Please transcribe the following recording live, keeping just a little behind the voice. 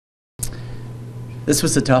This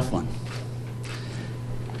was a tough one.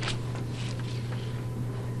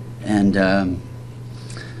 And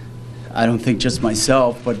I don't think just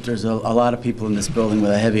myself, but there's a lot of people in this building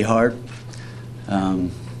with a heavy heart.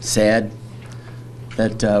 Sad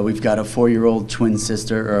that we've got a 4-year-old twin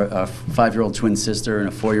sister, or a 5-year-old twin sister, and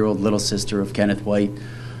a 4-year-old little sister of Kenneth White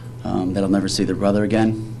that'll never see their brother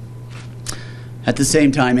again. At the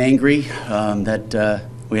same time, angry that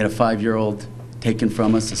we had a 5-year-old taken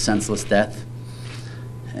from us, a senseless death,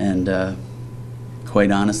 and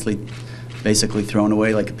quite honestly, basically thrown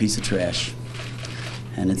away like a piece of trash.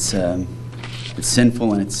 And it's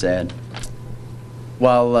sinful and it's sad.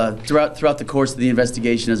 While throughout the course of the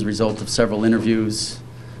investigation, as a result of several interviews,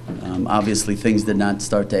 obviously things did not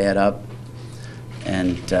start to add up.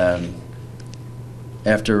 And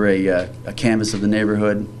after a canvass of the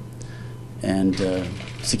neighborhood and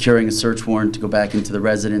securing a search warrant to go back into the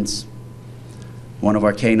residence, one of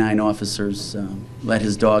our K-9 officers let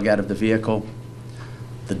his dog out of the vehicle.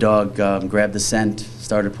 The dog grabbed the scent,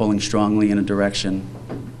 started pulling strongly in a direction.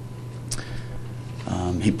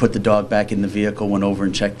 He put the dog back in the vehicle, went over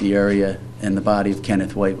and checked the area, and the body of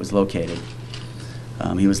Kenneth White was located.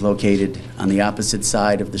 He was located on the opposite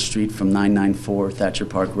side of the street from 994 Thatcher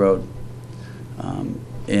Park Road,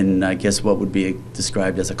 in, I guess, what would be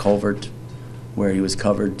described as a culvert, where he was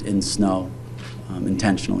covered in snow,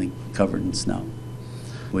 intentionally covered in snow.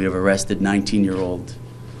 We have arrested 19-year-old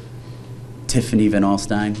Tiffany Van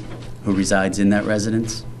Alstyne, who resides in that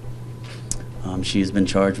residence. She has been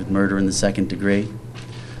charged with murder in the 2nd degree.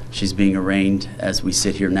 She's being arraigned as we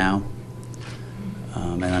sit here now,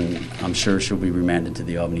 and I'm sure she'll be remanded to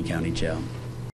the Albany County Jail.